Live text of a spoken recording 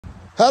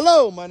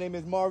Hello, my name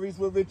is Maurice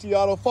with Richie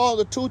Auto. Follow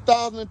the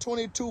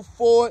 2022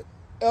 Ford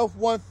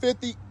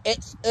F-150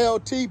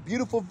 XLT.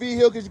 Beautiful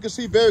vehicle, as you can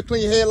see, very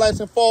clean headlights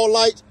and fog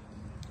lights.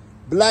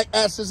 Black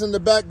accents in the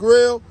back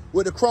grille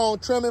with the chrome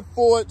trimming,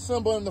 Ford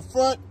symbol in the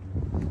front.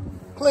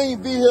 Clean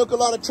vehicle, a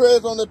lot of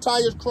treads on the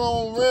tires,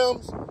 chrome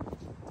rims.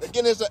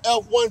 Again, it's an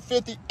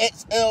F-150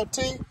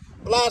 XLT.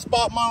 Blind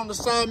spot mount on the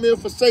side mirror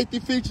for safety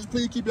features.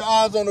 Please keep your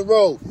eyes on the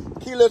road.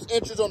 Keyless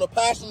entry on the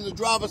passenger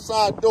driver's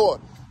side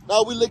door.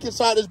 Now we look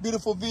inside this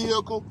beautiful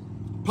vehicle.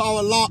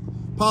 Power lock,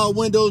 power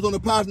windows on the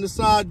passenger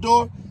side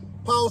door.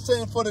 Power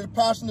setting for the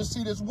passenger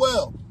seat as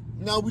well.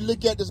 Now we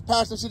look at this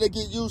passenger seat that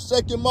get used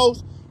second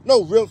most.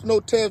 No rips, no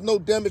tears, no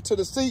damage to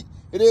the seat.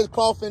 It is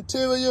cloth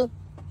interior.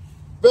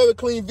 Very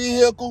clean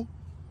vehicle.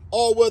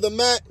 All weather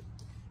mat.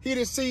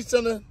 Heated seats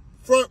in the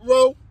front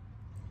row.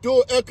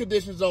 Dual air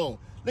conditioning zone.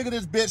 Look at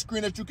this bed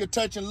screen that you can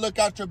touch and look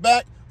out your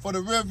back for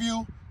the rear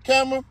view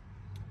camera.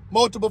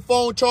 Multiple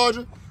phone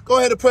charger. Go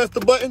ahead and press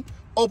the button.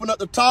 Open up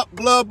the top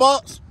glove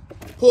box.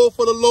 Pull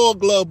for the lower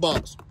glove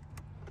box.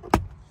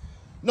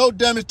 No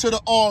damage to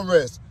the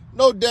armrest.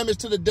 No damage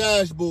to the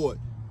dashboard.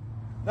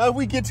 Now if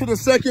we get to the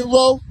second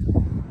row,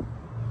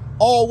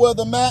 all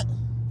weather mat,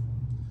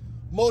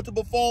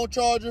 multiple phone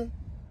charger,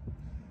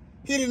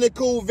 heating and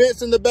cool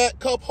vents in the back,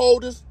 cup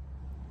holders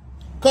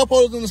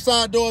on the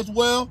side door as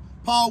well,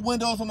 power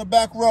windows on the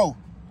back row.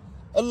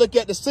 A look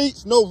at the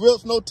seats, no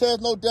rips, no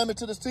tears, no damage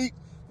to the seat.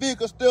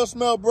 Vehicle still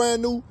smell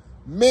brand new,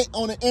 mint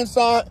on the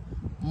inside,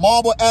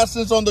 marble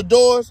accents on the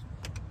doors.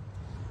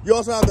 You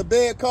also have the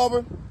bed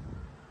cover.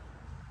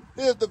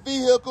 Here's the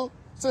vehicle,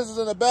 sensors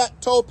in the back,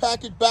 tow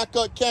package,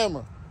 backup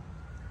camera.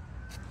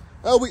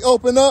 Now we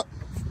open up,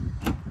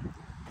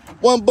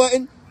 one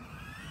button,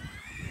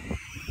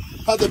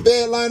 have the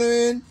bed liner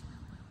in,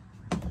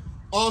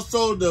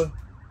 also the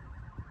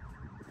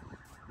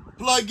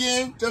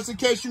plug-in, just in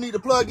case you need to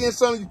plug in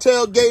something,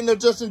 you're tailgating or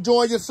just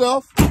enjoying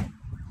yourself.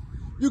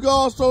 You can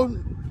also,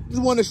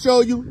 just want to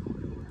show you,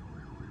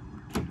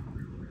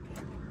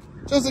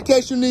 just in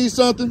case you need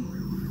something,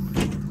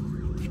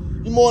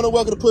 you're more than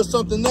welcome to put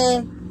something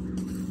there,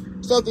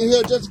 something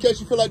here, just in case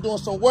you feel like doing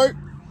some work,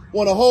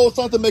 want to hold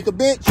something, make a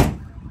bench.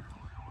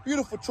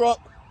 Beautiful truck.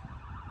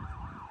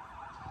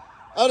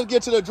 I'll just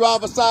get to the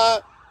driver's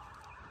side.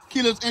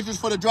 Keyless entry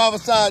for the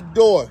driver's side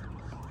door.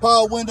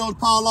 Power windows,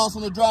 power locks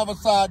on the driver's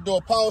side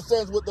door. Power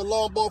settings with the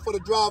long bar for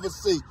the driver's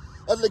seat.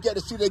 Let's look at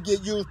the seat that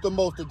get used the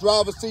most. The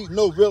driver's seat,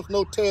 no rips,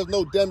 no tears,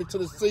 no damage to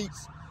the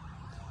seats.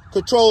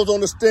 Controls on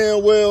the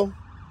steering wheel.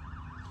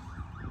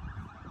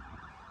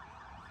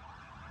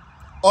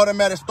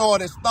 Automatic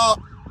start and stop.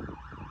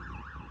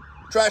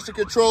 Traction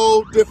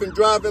control, different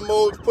driving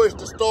modes, push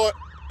to start.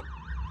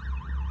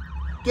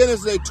 Again,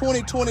 this is a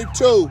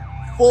 2022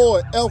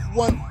 Ford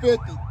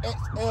F-150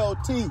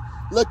 XLT.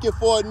 Looking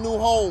for a new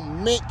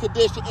home, mint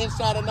condition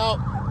inside and out,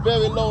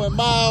 very low in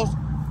miles.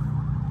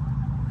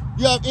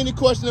 If you have any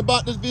question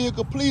about this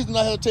vehicle, please do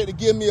not hesitate to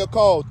give me a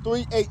call,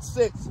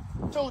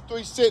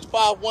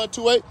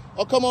 386-236-5128,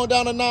 or come on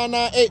down to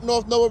 998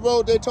 North Noah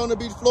Road, Daytona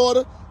Beach,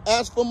 Florida.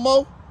 Ask for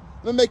Mo.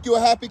 We'll make you a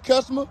happy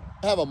customer.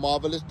 Have a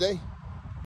marvelous day.